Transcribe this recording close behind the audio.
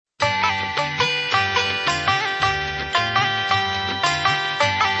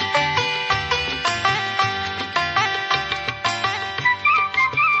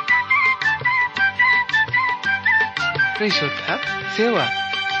प्रिय श्रोता सेवा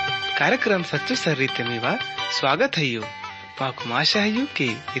कार्यक्रम सच्चो सर्रीते मीवा स्वागत है यू माकु आशा है यू कि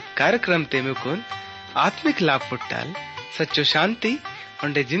इस कार्यक्रम ते मेकुन आत्मिक लाभ पुट्टाल सच्चो शांति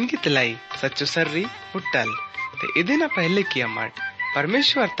उंडे जिंदगी तलाई सच्चो सर्री पुट्टाल ते इदिना पहले की अम्मट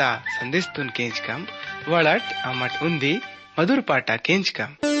परमेश्वर ता संदेश तुन केंच कम वड़ट अम्मट उन्दी मधुर पाटा केंच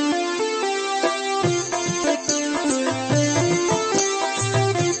कम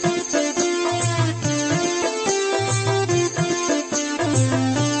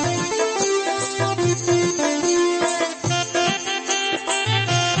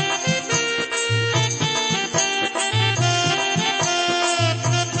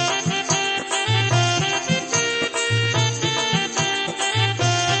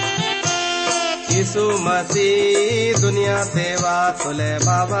यीशु मसीह दुनिया ते वातुले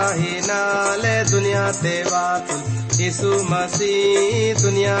बाबा ही नाले दुनिया ते वातुल यीशु मसीह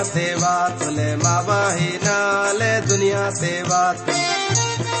दुनिया ते वातुले बाबा ही नाले दुनिया ते वातुल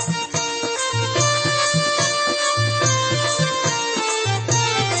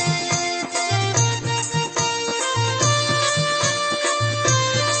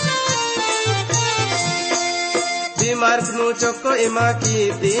बीमार नु चोको इमा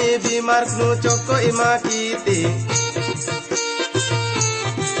कीती बीमार नु चोको इमा कीती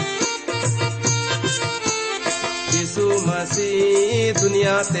यीशु मसीह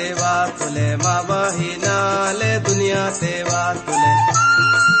दुनिया ते वातुले बाबा ही नाले दुनिया ते वातुले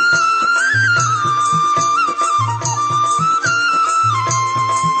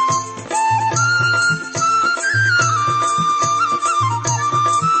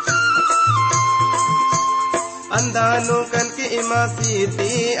अंधानु कन की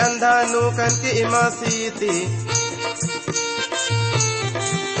इमासीती अंधानु कन की इमासीती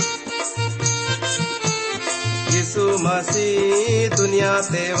यीशु मसीह दुनिया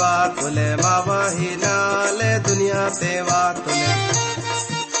ते वातुले बाबा ही नाले दुनिया ते वातुले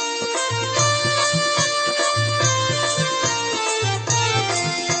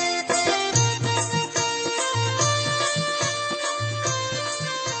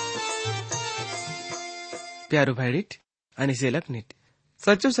प्यारो भाईडिट आणि सेलक नीट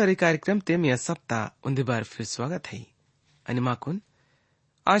सच्चो सारी कार्यक्रम ते मी सप्ताह उन्दी बार फिर स्वागत है आणि माकुन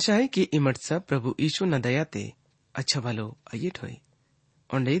आशा है कि इमट सब प्रभु यीशु न दया ते अच्छा भलो अयिट होई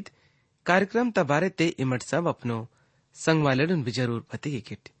उन्डीद कार्यक्रम तबारे ते इमट सब अपनो संग वालेडुन भी जरूर पति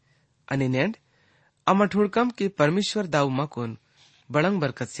किट आणि नेंड अमट हुड़कम की परमेश्वर दाऊ माकुन बड़ंग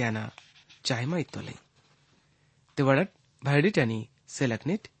बरकत स्याना चाहे मा इतोले ते वड़ट भाईडिट आणि सेलक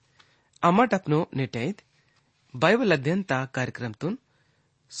नीट अमट अपनो नेटेद बाइबल अध्ययन ता कार्यक्रम तुन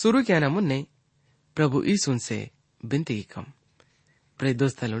शुरू किया मुन्ने प्रभु यीशु से बिनती की कम प्रिय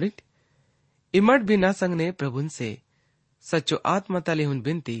दोस्त लोडिट इमट भी ना संग ने प्रभु से सच्चो आत्मा ताले हुन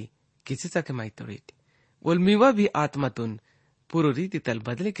बिनती किसी सके माई तोड़िट बोल मीवा भी आत्मा तुन पूरो रीति तल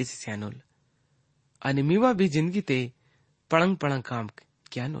बदले किसी से अनुल अनि मीवा भी जिंदगी ते पड़ंग पड़ंग काम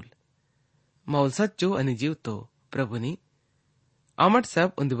क्या नुल मौल सच्चो अनि जीव तो प्रभु नी अमट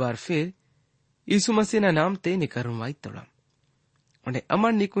सब उन्दिबार फिर यीशु मसीह ना नाम ते निकरुमाई तोड़म उन्हें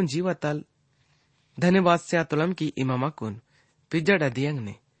अमर निकुन जीवातल धन्यवाद से तुलम की इमामाकुन पिजड़ा दियंग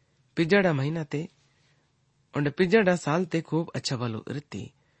ने पिजड़ा महीना ते उन्हें पिजड़ा साल ते खूब अच्छा वालो रित्ती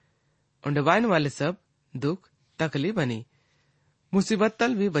उन्हें वाइन वाले सब दुख तकलीफ बनी मुसीबत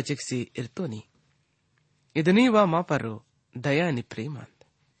तल भी बचिक सी इरतो नी इतनी वा माँ परो दया नि प्रेमांत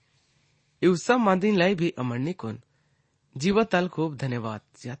इव सब मांदिन लाई भी अमर निकुन जीवातल खूब धन्यवाद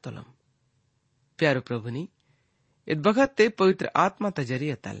से तुलम प्यारो प्रभुनी इत बखत ते पवित्र आत्मा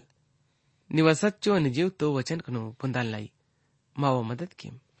तजरिया तल निवा सच्चो निजीव तो वचन कनु पुंदाल लाई मावा मदद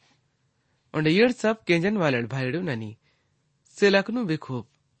किम उन्हें येर सब केंजन वाले भाईडू ननी सेलकनु भी खूब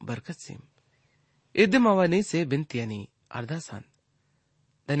बरकत सिम इद मावा ने से बिनतियानी अर्धा सान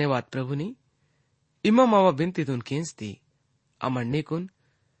धन्यवाद प्रभुनी इमा मावा बिनती तुन केंसती अमर नेकुन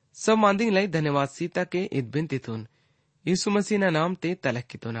सब मांदिंग लाई धन्यवाद सीता के इत बिनती तुन यीशु मसीह ना नाम ते तलक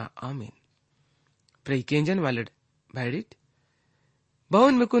की तो ना आमीन प्रिय केंजन वालड भाईडिट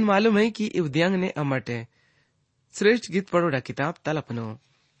बहुन में कुन मालूम है कि इवद्यांग ने अमटे श्रेष्ठ गीत पढ़ोड़ा किताब तल अपनो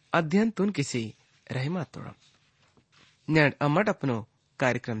अध्ययन तुन किसी रहमा तोड़म न्याड अमट अपनो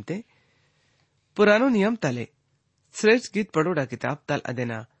कार्यक्रम ते पुरानो नियम तले श्रेष्ठ गीत पढ़ोड़ा किताब तल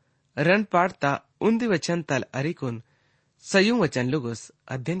अदेना रन पाठता उन्दी वचन तल अरिकुन सयुं वचन लुगुस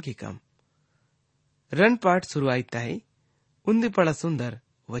अध्ययन की कम रन पाठ शुरुआत है उन्दी पड़ा सुंदर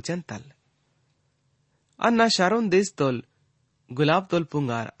वचन तल अन्ना शारोन देश तोल गुलाब तोल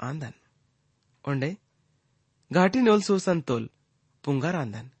पुंगार आंदन उंडे घाटी नोल सूसन तोल पुंगार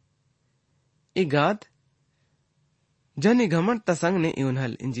आंदन इगाद जनी घमंड तसंग ने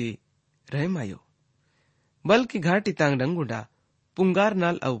इउनहल इंजी रहमायो बल्कि घाटी तांग डंगुडा पुंगार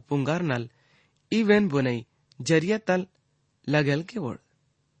नाल अव पुंगार नाल इवेन बोनई जरिया तल लगल के वोड़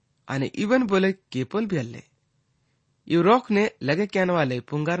आणि इवन बोले केपोल भी अल्ले यू रोक ने लगे क्यान वाले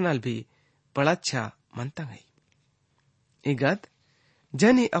पुंगार नाल भी बड़ा अच्छा मनता गई इगत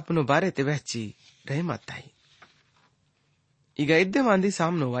जनी अपनो बारे ते वहची रहे माताई इगा इद्दे मांदी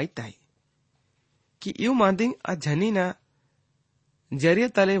सामनो वाईताई कि यू मांदी आ जनी ना जरिया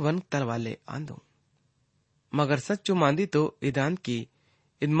तले वन तल वाले आंदो मगर सच्चो मांदी तो इदान की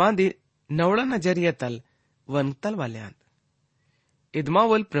इद मांदी नवड़ा न जरिया तल वन तल वाले आंद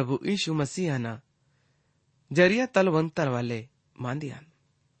इदमावल प्रभु यीशु मसीह ना जरिया तल वन तल वाले मांदी आंद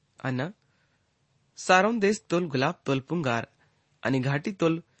अना सारों देश तोल गुलाब तोल पुंगार आणि घाटी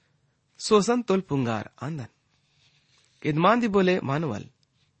तोल सोसन तोल पुंगार आंदन इदमांदी बोले मानवल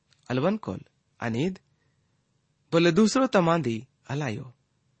अलवन कोल अनिद बोले दूसरो तमांदी अलायो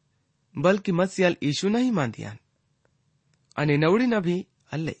बल्कि मसीहल यीशु नहीं मांदियान आणि नवड़ी न भी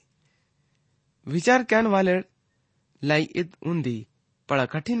अल्ले विचार क्यान वाले लाई इद उंदी पड़ा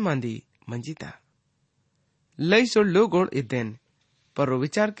कठिन मांदी मंजिता लई सोड लोगोड़ इदेन पर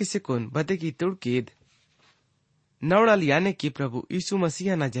विचार किसे कोन बदे की तुड़कीद नवड़ल याने की प्रभु यीशु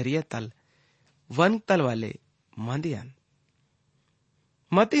मसीह ना जरिया तल वन तल वाले मांदियान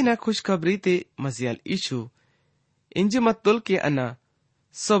मती ना खुशखबरी ते मसीहल यीशु इंज मत तुल के अना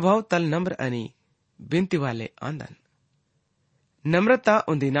स्वभाव तल नम्र अनि बिनती वाले आंदन नम्रता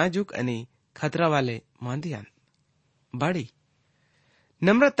उन्दी नाजुक अनि खतरा वाले मांदियान बाड़ी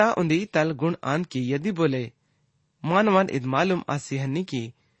नम्रता उन्दी तल गुण आंद की यदि बोले मानवान इद मालूम आसिहनी की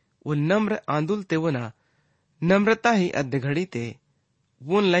वो नम्र आंदुल ते वना नम्रता ही अद्ध घड़ी ते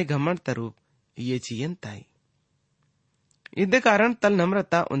वोन लाई घमंड तरूप ये चीयन ताई इद्दे कारण तल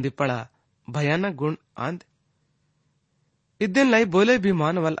नम्रता उन्दी पड़ा भयानक गुण आंद इद्दन लाई बोले भी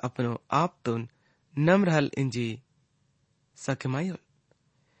मानवल अपनो आप तुन नम्र हल इंजी सखमायोल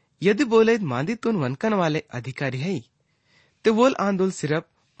यदि बोले मांदी तुन वनकन वाले अधिकारी है ते वोल आंदुल सिर्फ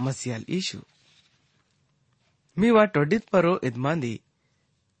मसीहल यीशु मी वा टोडित परो इद मांदी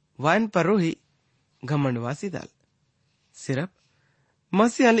वाइन परो ही घमंडवासी दाल सिर्फ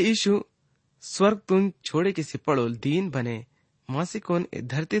मसीहल यीशु स्वर्ग तुन छोड़े किसी पड़ोल दीन बने मासिकोन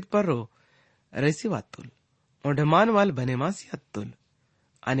धरतीत परो रैसी वातुल ओढमान वाल बने मासी हत्तुल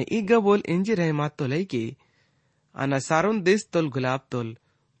आणि इग्गा बोल इंजी रहे मातो लई की अना सारोन देश तोल गुलाब तोल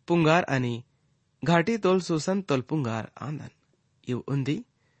पुंगार आणि घाटी तोल सुसन तोल पुंगार आंदन यू उंदी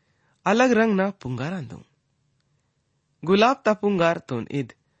अलग रंग ना पुंगार आंदू गुलाब ता पुंगार तोन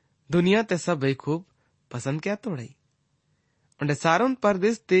इद दुनिया ते सब खूब पसंद क्या तोड़ई उंडे सारोन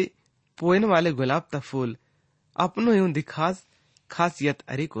परदेश ते पोइन वाले गुलाब ता फूल अपनो यूं दिखास खासियत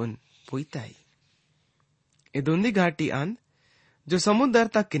अरिकोन पोईताई इदुंदी घाटी आंद जो समुद्र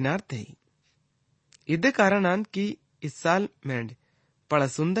तक किनार थे इदे कारण आंद की इस साल मेंड पड़ा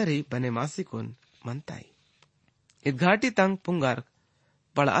सुंदर ही बने मासिकोन मनताई इद घाटी तंग पुंगार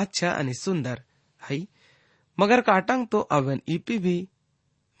बड़ा अच्छा अनि सुंदर है मगर काटंग तो अवन ईपी भी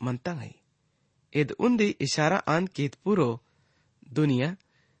मनता है इद उन्दी इशारा आंद की पूरो दुनिया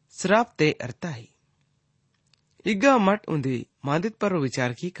श्राप ते अरता है इग्गा मट उन्दी मादित पर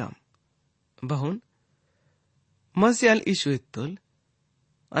विचार की काम बहुन मसीहल यीशु इत्तुल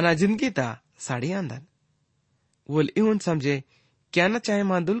अना जिंदगी ता साड़ी आंदन वोल इहुन समझे क्या न चाहे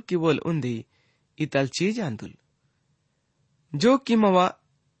मांदुल की वोल उन्दी इतल चीज आंदुल जो कि मवा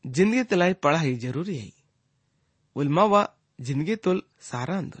जिंदगी तलाई पढ़ाई जरूरी है वोल मवा जिंदगी तुल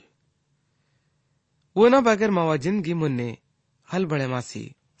सारा आंदुल वो न बगैर मवा जिंदगी मुन्ने हल बड़े मासी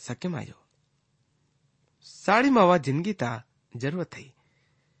सके मायो साड़ी मवा जिंदगी ता जरूरत है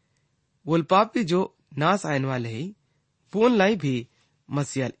वोल पापी जो नास आयन वाले ही फोन लाई भी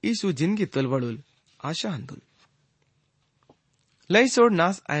मसीहल यीशु जिंदगी तुल वड़ुल आशा हंदुल लई सोड़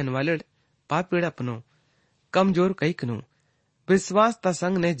नास आयन वाले पापीड़ अपनो कमजोर कैकनु विश्वास ता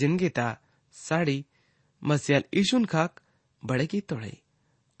संग ने जिंदगी ता साड़ी मसीहल यीशुन खाक बड़े की तोड़े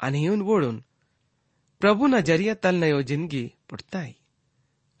अनहिउन वोड़ुन प्रभु न जरिया तल नयो जिंदगी पुटताई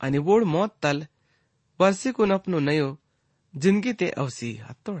अनि वोड़ मौत तल वर्षिकुन अपनो नयो जिंदगी ते अवसी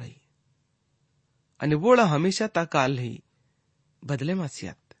हत्तोड़ई आणि वोड़ा हमेशा ता काल ही बदले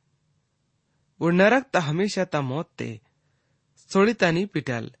मासियात वो नरक ता हमेशा ता मौत ते सोड़ी तानी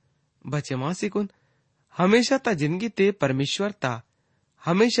पिटल बचे मासिकुन हमेशा ता जिंदगी ते परमेश्वर ता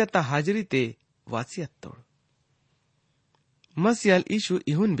हमेशा ता हाजरी ते वासियत तोड़ मसीहल यीशु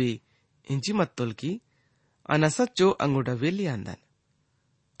इहुन भी इंची मत्तुल की अनसच्चो अंगुडा वेली आंदन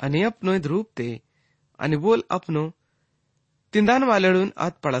आणि अपनो रूप ते आणि बोल अपनो तिंदान वालेडून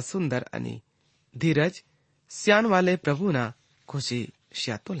आत पड़ा सुंदर आणि धीरज स्यान वाले प्रभु ना खुशी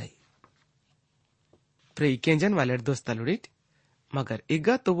श्यातुल है प्रे केंजन वाले दोस्तालुडिट मगर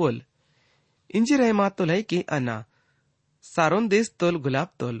इग्गा तो बोल इंजी रहे मात तो लाई की अन्ना सारोन देश तोल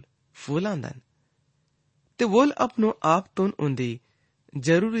गुलाब तोल फूल आंदन ते वोल अपनो आप तुन उन्दी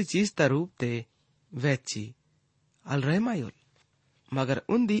जरूरी चीज ता रूप ते वैची अल रहे मायोल मगर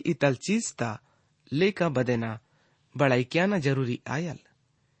उन्दी इतल चीज ता लेका बदेना बड़ाई क्या ना जरूरी आयल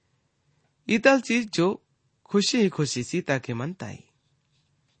इतल चीज जो खुशी ही खुशी सीता के मनताई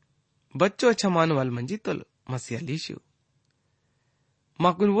बच्चों अच्छा मानवाल मंजी तोल मसिया लीशु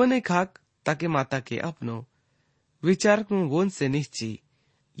माकुन वो नहीं खाक ताकि माता के अपनो विचार को वोन से निश्ची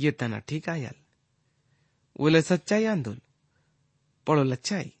ये तना ठीक आयल बोले सच्चाई आंदोल पड़ो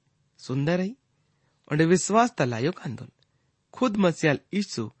लच्चाई सुंदर है और विश्वास तलायो आंदोल खुद मसियाल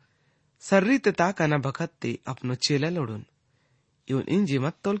ईसु सर्रित ताकाना भखत्ते अपनो चेला लोडून इवन इंजी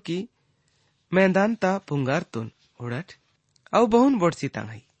मत तोल की मैदान ता पुंगार तुन उड़ट औ बहुन बोडसी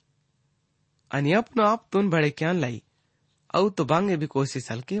तांगाई अनि अपनो आप तुन बड़े क्यान लाई औ तो बांगे भी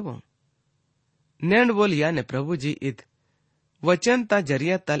कोशिश हल्के वो नैंड बोल याने प्रभु जी इद वचन ता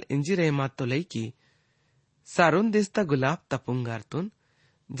जरिया तल इंजी रहे मात तो लई की सारुन दिसता गुलाब ता पुंगार तुन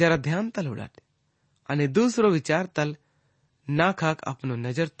जरा ध्यान तल उड़ट अनि दूसरो विचार तल ना खाक अपनो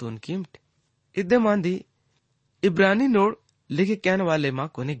नजर तुन कीमट इद्दे मांदी इब्रानी नोड लिखे कहने वाले मां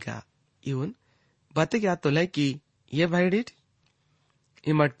को निगा इवन बाते क्या तो लय की ये भाईडिट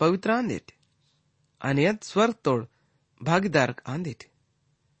इमट पवित्र आंदिट आणि यद स्वर्ग तोड भागीदार आंदिट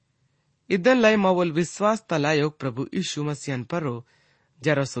इदन लय मावल विश्वास तलायोग प्रभु यीशु मसीहन परो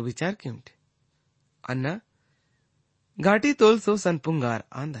जरा सो विचार कीमट अन्ना घाटी तोल सो सन पुंगार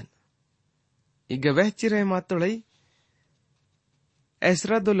आंदन इग वहची रहे मातोड़ई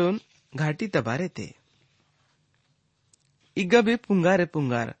ऐसरा दोलोन घाटी तबारे थे इग्गा भी पुंगारे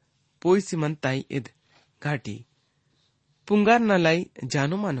पुंगार पोई सी मनताई इद घाटी पुंगार न लाई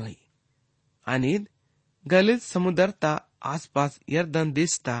जानो मानोई आणि इद गलिल समुदरता आसपास यर्दन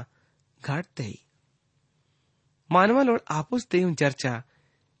दिसता घाट ते मानवा लोड आपुस ते चर्चा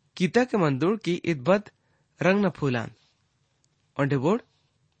कीता के मंदूर की इद बद रंग न फूलान और बोर्ड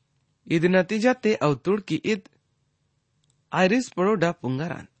इद नतीजा ते अवतुड़ की इद आयरिस पड़ोडा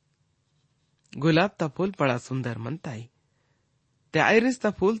पुंगारान गुलाब ता फूल पड़ा सुंदर मनताई ते आयरिस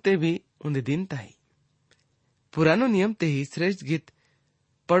ता फूल ते भी उन्द दिन ताई पुरानो नियम ते ही श्रेष्ठ गीत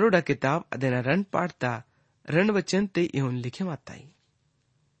पड़ोडा किताब अदेना रण पाठता रण वचन ते इवन लिखे माताई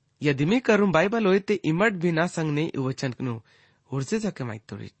यदि मैं करूं बाइबल होए ते इमट भी ना संगने इ वचन कनु हुरसे जाके माइक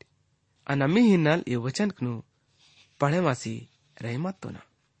तोड़िट अनमी हिन्नल इ वचन कनु पढ़े मासी रहे मत तो ना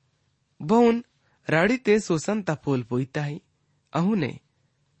बहुन राड़ी ते सोसन ता फूल पोईता है अहुने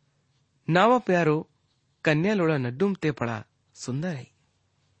नावा प्यारो कन्या लोड़ा नड्डुम ते पड़ा सुंदर है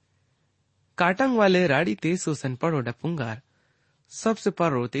काटंग वाले राड़ी ते सोसन पड़ो डपुंगार सबसे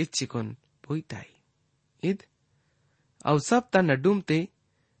परो ते चिकुन पोईता है इद औ सब ता नड्डुम ते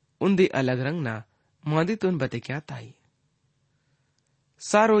उन्दी अलग रंग ना मादी तुन बते क्या ताई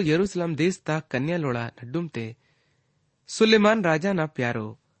सारो यरूशलेम देश ता कन्या लोड़ा नड्डुम ते सुलेमान राजा ना प्यारो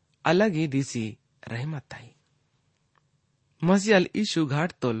अलग ही दिसी रहमत ताई मसियाल ईशु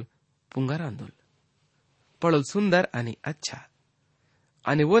घाट तोल पुंगार आंदोल पड़ोल सुंदर आणि अच्छा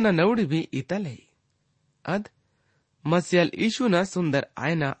आणि वो ना नवड़ी भी इतल है अद मसियाल ईशु ना सुंदर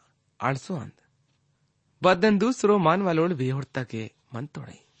आयना आळसो आंद बदन दूसरो मानवालोड भी होड़ता के मन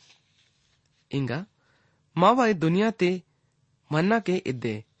तोड़े इंगा मावा ए दुनिया ते मन्ना के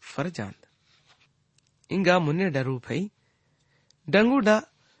इद्दे फरजांद इंगा मुन्ने डरू भई डंगूडा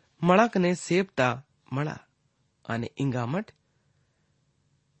मळाकने सेबता मळा आणि इंगा मठ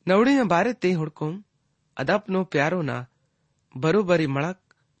नवड़ी न बारे ते हुड़कुम अदपनो प्यारो ना बरोबरी मळक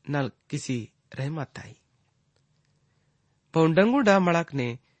नल किसी रहमत आई पौंडंगूडा मळक ने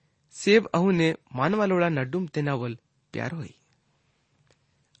सेब अहू ने मानवालोड़ा नड्डुम ते नावल प्यारो हुई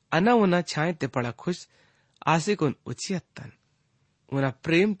अना उना छाए ते पड़ा खुश आसिकुन उचियत्तन उना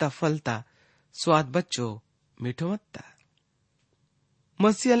प्रेम ता फलता स्वाद बच्चो मीठो मत्ता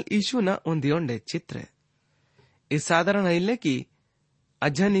मसियल ईशु न उन्दियोंडे चित्र इस साधारण इल्ले की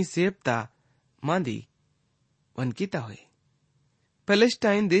अजनी सेबता मांदी वनकीता हुए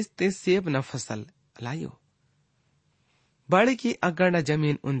पैलेस्टाइन देश ते सेब न फसल लायो बाड़ी की अगड़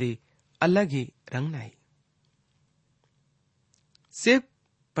जमीन उन्दी अलग ही रंग नाई सेब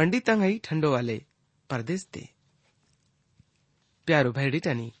पंडितंगई ठंडो वाले परदेश ते प्यारो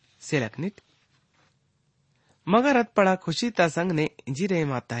भैडिटनी सेलकनिट मगर अत पड़ा खुशी ता संग ने इंजी रहे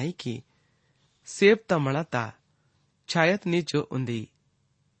माताई की सेब ता मड़ाता छायत नीचो उन्दी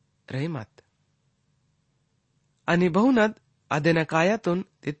रही मत अनि बहुनद अदेन कायातुन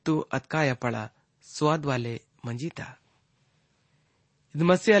तित्तु अतकाया पड़ा स्वाद वाले मंजीता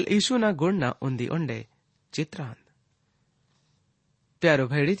मसियल ईशु ना गुण ना उन्दी उंडे चित्रांत प्यारो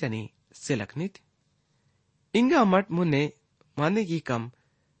भेड़ीत आणि सेलकनीत इंगा मठ मुन्ने माने की कम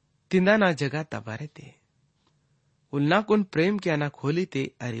तिंदाना जगा तबारे ते उल्नाकुन प्रेम क्या ना खोली ते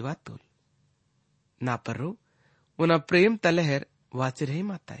अरिवातुल ना पर्रो उना प्रेम तलहर वाचिरही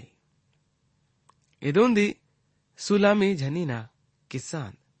माताई इदोंदी सुलामी झनीना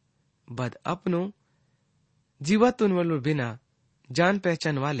किसान बद अपनो जीवातुन वलु बिना जान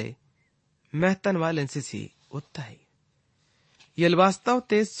पहचान वाले मेहतन वाले सिसी उत्ताई यलवास्ताव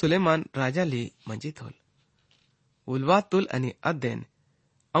ते सुलेमान राजाली मंजित होल उल्वातुल आणि अध्ययन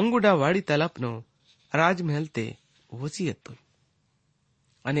अंगुडा वाडी तलपनो राजमहल ते वसीयतुल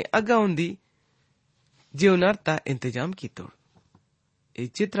आणि अगाउंदी जीवनार्ता इंतजाम की तोड़ ई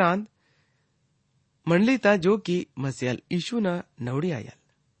चित्रांत मंडलीता जो की मसियल ईशु ना नवड़ी आयल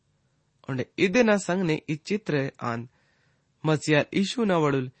और इदेना संग ने ई चित्र आंद मसियल ईशु ना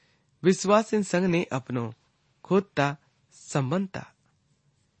वडुल विश्वासिन संग ने अपनो खोदता संबंधता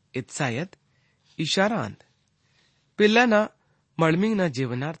इत्सायत इशारा आंद पिल्लाना मळमिंग ना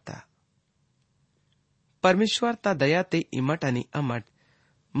जीवनार्ता परमेश्वरता दया ते इमट आणि अमट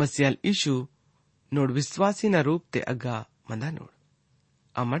मसियल ईशु नोड विश्वासी ना रूप ते अग्गा मंदा नोड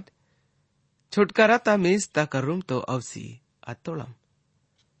अमट छुटकारा ता मेज ता करूम तो अवसी अतोळम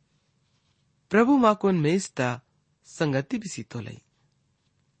प्रभु माकोन मेज ता संगति बिसी तो लई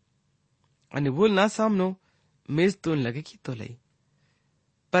आणि बोल ना सामनो मेज तोन लगे की तो लई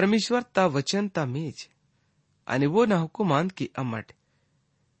परमेश्वर ता वचन ता मेज आणि वो ना हुकुमांत की अमट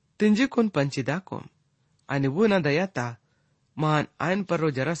तिंजे कोन पंचिदा कोम आणि वो ना दयाता महान आयन पर्रो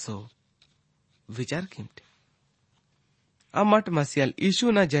जरासो विचार किमटे अमट मसियल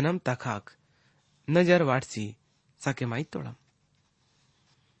ईशु ना जन्म तखाक नजर वाटसी सके माई तोड़म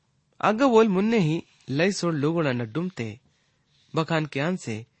अग वोल मुन्ने ही लई सोड़ लोगों न डुमते बखान के आन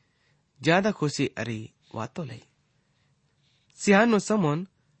से ज्यादा खुशी अरी वातो लई सियानो समोन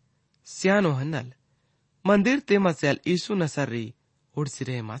सियानो हन्नल मंदिर ते मसियल ईशु न सर्री उड़सी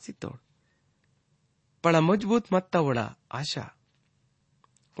रहे मासी तोड़ पड़ा मजबूत मत्ता उड़ा आशा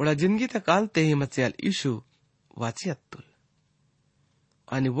उड़ा जिंदगी तक आलते ही मसियल ईशु वाची अत्तुल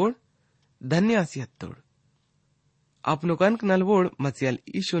आणि वोड धन्य आसी अत्तोड़ अपनो कनक नलवोड मसियल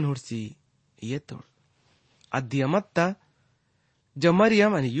ईशु हुडसी ये तोड़ अद्दिया मत्ता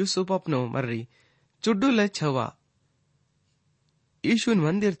जमरियम आणि यूसुफ अपनो मर्री चुड्डुल छवा ईशुन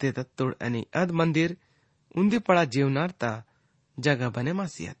मंदिर ते तत्तोड़ आणि अद मंदिर उंदी पड़ा जीवनार्ता जगह बने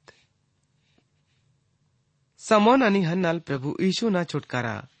मासियत समोन आणि हन्नाल प्रभु ईशु ना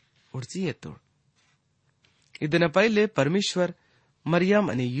छुटकारा उड़सी ये तोड़ ಇದನ್ನ ಪೈಲೆ ಪರಮೇಶ್ವರ್ ಮರಿಯಂ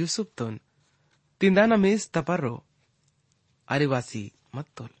आणि यूसुफ तोन तिंदाना मेज तपर्रो आरिवासी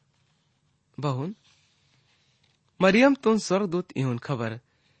मत्तोल बहुन मरियम तोन स्वर्गदूत इहुन खबर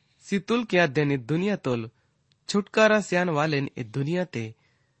सितुल क्या देन दुनिया तोल छुटकारा स्यान वालेन इ दुनिया ते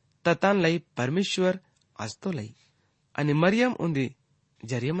ततान लई परमेश्वर असतो लई आणि मरियम उंदी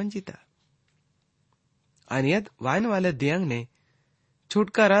जरिये मंजिता आणि यद वायन वाले दियांग ने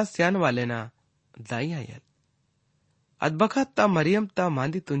छुटकारा स्यान वाले ना दाई आयल अदबखत ता मरियम ता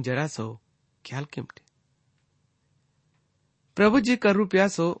मांदी तुन जरासो ख्याल किमटे प्रभु जी का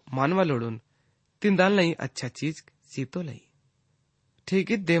रूप्यासो मानवा लोडून तिंदाल नहीं अच्छा चीज सीतो लई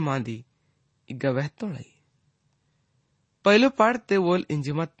ठीक दे मांदी इग्गा वहतो लई पहलो पाड़ते वोल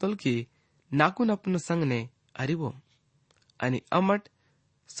इंजिमत तोल की नाकुन अपनो संग ने अरिवोम आणि अमट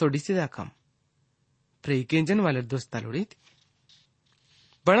सोडीसी दाखम प्रेकेंजन वाले दोस्ता लोडीत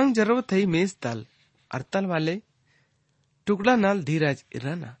बड़ंग जरूरत है मेज ताल अरतल वाले टुकड़ा नाल धीराज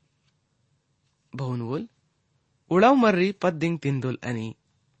इराना बहुन वोल उड़ाव मर्री पद्दिंग तिंदुल आणि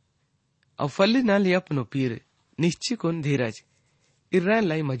अफल्ली नाल अपनो पीर निश्चिकोन धीराज इर्रान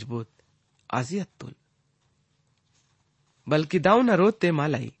लाई मजबूत आजियतुल बल्कि दाव न रोते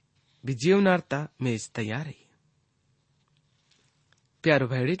मालाई भी जीवनार्ता मेज तैयार है प्यारो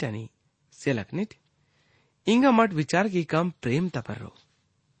भेड़ीट आणि सेलकनीट इंगा मठ विचार की काम प्रेम तपर्रो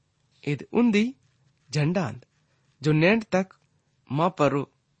इद उंदी झंडांद जो नेंड तक मां परो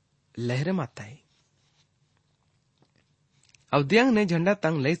लहरे माता है अवधियांग ने झंडा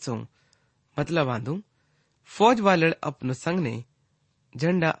तंग ले सो मतलब आंदू फौज वाले अपनो संग ने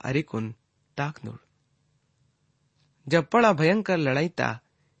झंडा अरिकुन ताक नूर जब पड़ा भयंकर लड़ाई ता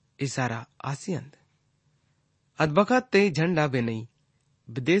इसारा आसियंद अदबखत ते झंडा बे नहीं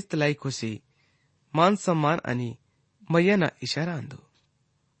विदेश तलाई खुशी मान सम्मान आणि मय्यना इशारा आंदू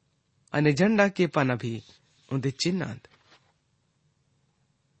आणि झंडा के पाना भी उंदे चिन्ह आंद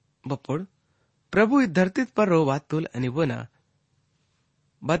बपोड़ प्रभु इस धरती पर रो वातुल आणि वना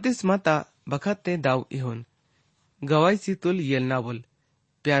बतिस माता बखते दाव इहोन गवाई सी तुल येल नावुल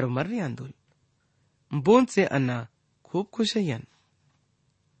प्यारो मर्री आंदुल बोन से अन्ना खूब खुश अय्यन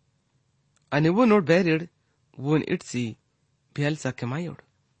आणि वो नोट बैरिड वोन इटसी भेल सकेमायोड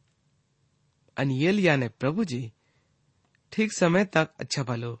आणि येल याने प्रभुजी ठीक समय तक अच्छा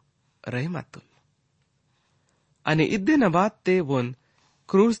भलो रही मातुल आणि इद्दे नबात ते वोन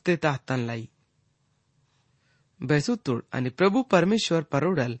क्रूस ते ताहतान लाई बैसुतुड आणि प्रभु परमेश्वर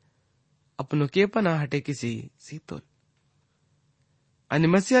परोडल अपनो केपना हटे किसी सीतोल आणि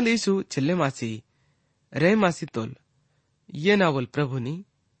मसियाल यीशु छिल्ले मासी रह मासी तोल ये नावल प्रभुनी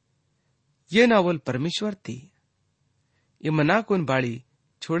ये नावल परमेश्वर थी ये मना कोन बाड़ी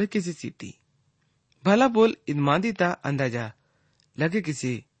छोड़े किसी सीती भला बोल इदमादीता अंदाजा लगे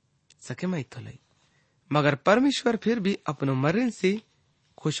किसी सके मई थोलई मगर परमेश्वर फिर भी अपनो मरण से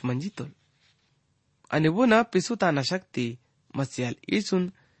खुश मंजी तोल आणि वो ना पिसुता न शक्ति मसियाल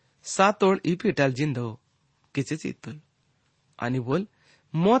ईसुन सातोड़ इपिटल जिंदो किसी सीतुल आणि बोल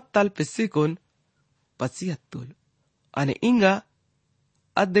मौत ताल पिस्सी कोन पसी हत्तुल आणि इंगा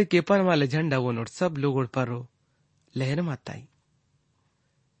अद्दे केपन वाले झंडा वो नोट सब लोगों परो लहर माताई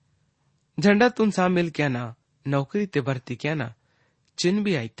झंडा तुम शामिल क्या ना नौकरी ते भर्ती क्या ना चिन्ह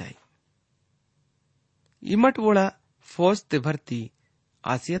भी आईताई इमट वोड़ा फौज ते भर्ती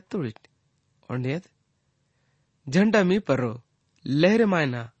आसियत तोड़िट और नेद झंडा मी परो लहर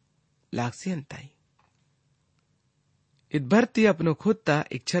मायना लागसी अंताई इत भर्ती अपनो खुदता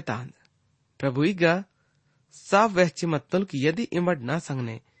इच्छतान प्रभु इगा साफ वहची मत्तल की यदि इमट ना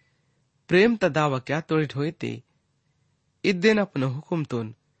संगने प्रेम तदावा क्या तोड़िट होए ते इद्देन अपनो हुकुम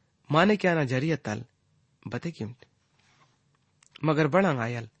तुन माने क्या ना जरिया तल बते किमट मगर बड़ांग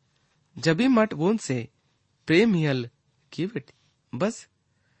आयल जबी मट वोन से प्रेम हियल कीविट बस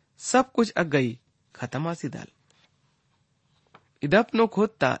सब कुछ अग गई खत्म आसी दाल इदपनो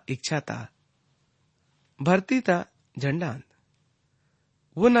खोदता इच्छा ता भरती ता झंडा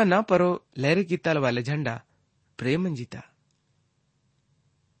वो ना परो लहरे की तल वाले झंडा प्रेम जीता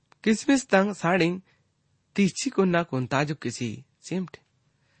किसमिस तंग साड़िंग तीची को ना कोन ताजु किसी सिमट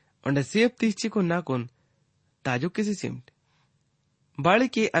और सेब तीची को ना कोन ताजु किसी सिमट बाड़ी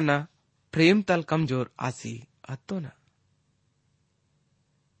के अन्ना प्रेम तल कमजोर आसी अतो ना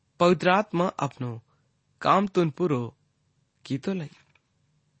पवित्र आत्मा अपनो काम तुन पुरो की तो लई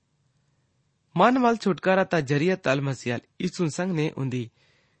मानवाल छुटकारा ता जरिया तल मसियाल ईसुन संग ने उन्दी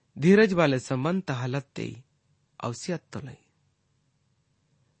धीरज वाले संबंध ता हालत ते अवसियत तो लई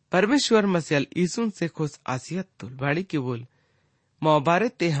परमेश्वर मसियाल ईसुन से खुश आसियत तुल बाड़ी की बोल मौबारे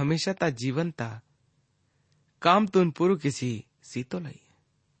ते हमेशा ता जीवन ता काम तुन पुरु किसी सीतो लई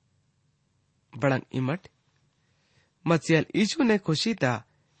बड़ंग इमट मसियाल ईशु ने खुशी ता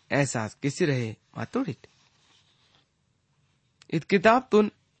एहसास किसी रहे मातोड़िट इत किताब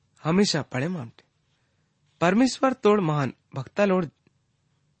तुन हमेशा पढ़े मामटे परमेश्वर तोड़ महान भक्ता लोड़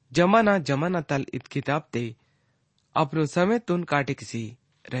जमाना जमाना तल इत किताब ते अपनो समय तुन काटे किसी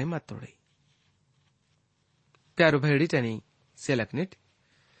रहमा तोड़े प्यारो भेड़ी टनी सेलकनिट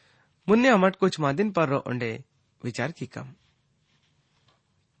मुन्ने अमट कुछ मादिन पर रो अंडे विचार की कम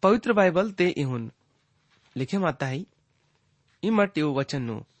पवित्र बाइबल ते इहुन लिखे माता है इमट यु वचन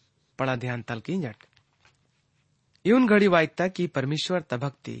नु पड़ा ध्यान तल की जट इउन घड़ी वायता की परमेश्वर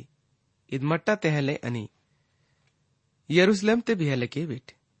तभक्ति इदमट्टा तेहले अनि यरूशलेम ते बिहले के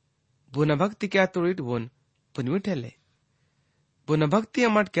बिट बुना भक्ति क्या तोड़िट वोन पुनविट हेले बुना भक्ति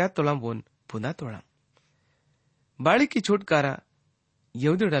अमट क्या तोड़ा वोन पुना तोड़ा बाड़ी की छुटकारा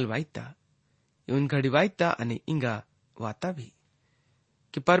यहूदी डल वायता इउन घड़ी वायता अनि इंगा वाता भी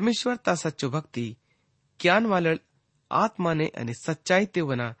कि परमेश्वर ता सच्चो भक्ति ज्ञान वाले आत्मा ने अनि सच्चाई ते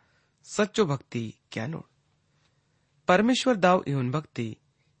वना सच्चो भक्ति ज्ञानोड परमेश्वर दाव इहुन भक्ति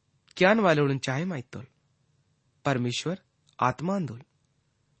ज्ञान वालोडन चाहे माइतोल परमेश्वर आत्मा अंदोल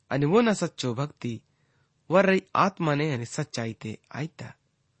अनि वो न सच्चो भक्ति वर रही आत्मा ने अनि सच्चाई ते आईता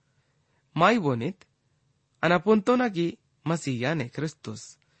माई वोनित अनापुंतोना की मसीह याने क्रिस्तुस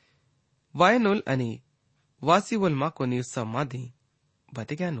वायनुल अनि वासीवुल माकोनी समाधि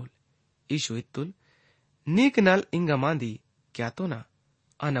बतिज्ञानुल ईशु इत्तुल नीक नल इंगा मांदी क्या तो ना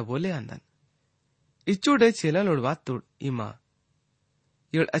आना बोले आंदन इचुडे छेला लोड़वातुड़ इमा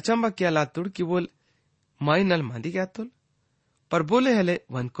यड़ अचंबा क्या लातुड़ की बोल माई नल मांदी क्या तुल पर बोले हले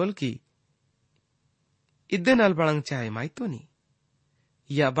वनकोल की इद्दे नल बड़ंग चाहे माई तो नहीं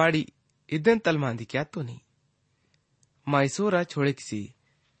या बाड़ी इद्दन तल मांदी क्या तो नहीं माइसोरा छोड़े किसी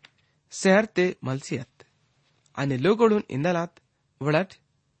शहर ते मलसियत आने लोगोडून इंदलात वड़ट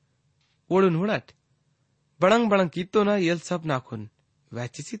ओडून वड़ट बड़ंग बड़ंग कीतो ना यल सब नाखुन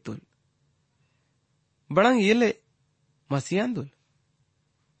वैचिसी तुल बड़ंग येले मसियांदुल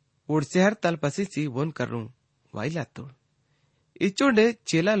ओड शहर तल पसीसी वोन करूं वाइला तोड़ इचोडे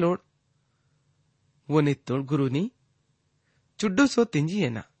चेला लोड वो नित्तुल गुरुनी चुड्डू सो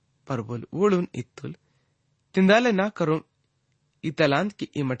तिंजियेना परबोल वोळून इत्तुल तिंदाले ना करून इतलांत की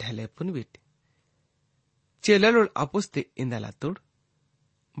इमट हेले पुनविट चेललोळ अपुस्ते इंदला तोड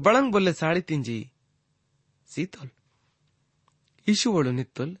बळंग बोले साड़ी तिंजी सीतोल ईशु वोळून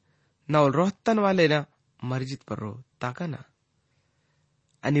इत्तुल नावल रोहतन वाले ना मर्जित पर रो ताकाना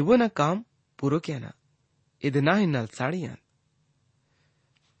आणि वो ना काम पूरो किया ना इद ना हिन्नल साड़ियान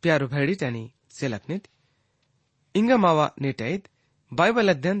प्यारो भेड़ीट आणि सेलकनिट इंगा मावा नेटाइत बाइबल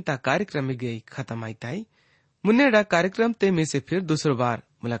अध्ययन ता कार्यक्रम में गई खत्म आईताई मुन्नेडा कार्यक्रम ते में से फिर दूसरी बार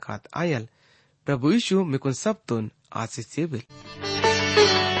मुलाकात आयल प्रभु यीशु मिकुन सब तुन आशीष से बिल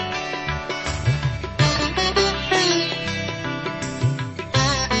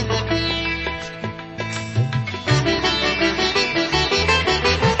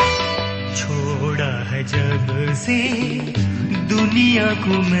छोड़ा है जब से दुनिया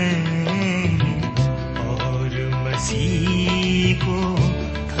को मैं और मसीह को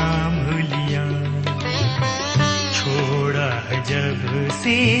थाम लिया। छोड़ा है जब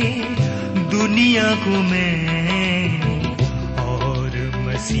से दुनिया को मैं और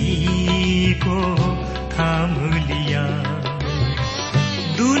मसीह को थाम लिया।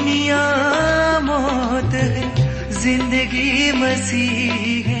 दुनिया मौत है जिंदगी मसीह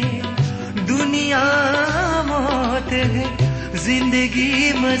है। दुनिया मौत है जिंदगी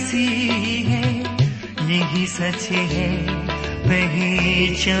मसीह है। यही सच है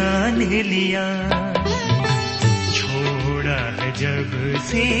पहचान लिया। छोड़ा है जब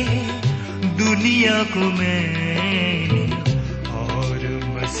से दुनिया को मैं और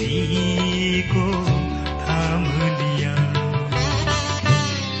मसीह को थाम लिया।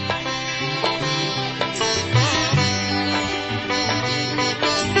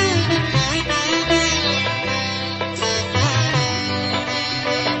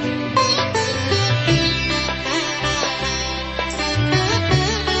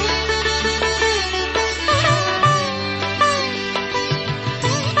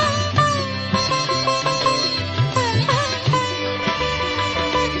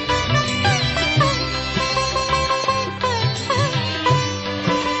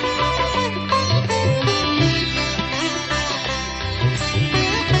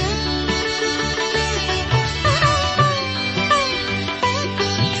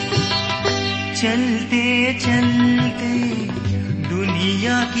 चलते चलते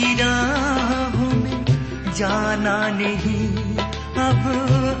दुनिया की राहों में जाना नहीं अब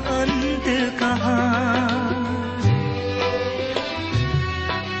अंत कहाँ।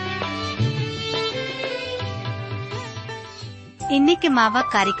 इन्हीं के मावा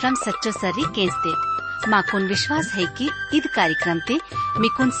कार्यक्रम सच्चो सर्री केंसते माकुन विश्वास है कि ईद कार्यक्रम ते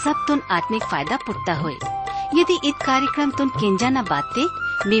मिकुन सब तुन आत्मिक फायदा पुटता होए। यदि ईद कार्यक्रम तुन केंजा न बाते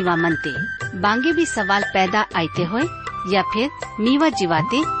मीवा मनते बांगे भी सवाल पैदा आते होए या फिर मीवा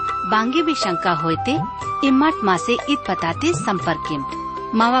जीवाते बांगे भी शंका होते इम्मत माँ से ईद पताते संपर्क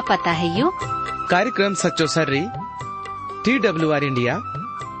मावा पता है यो कार्यक्रम सच्चो सर्री TWR India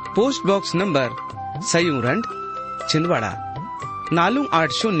post box number सयूरंड छिंदवाड़ा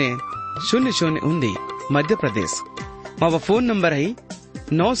 480000 मध्य प्रदेश। मावा फोन नंबर है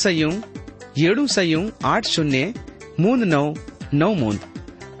 9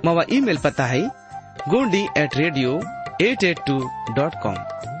 मावा ईमेल पता है gondi@radio882.com।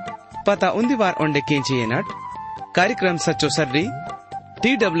 पता उन्दी बार ओंडे केंची नट कार्यक्रम सच्चो सर्री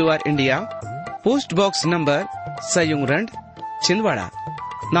TWR India post box number सयूरंड छिंदवाड़ा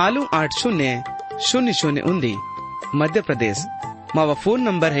 480000 मध्य प्रदेश। मावा फोन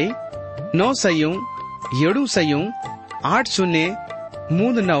नंबर है 9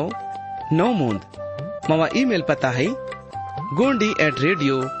 मावा ईमेल पता है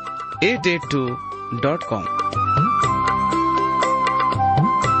gondi@radio882.com।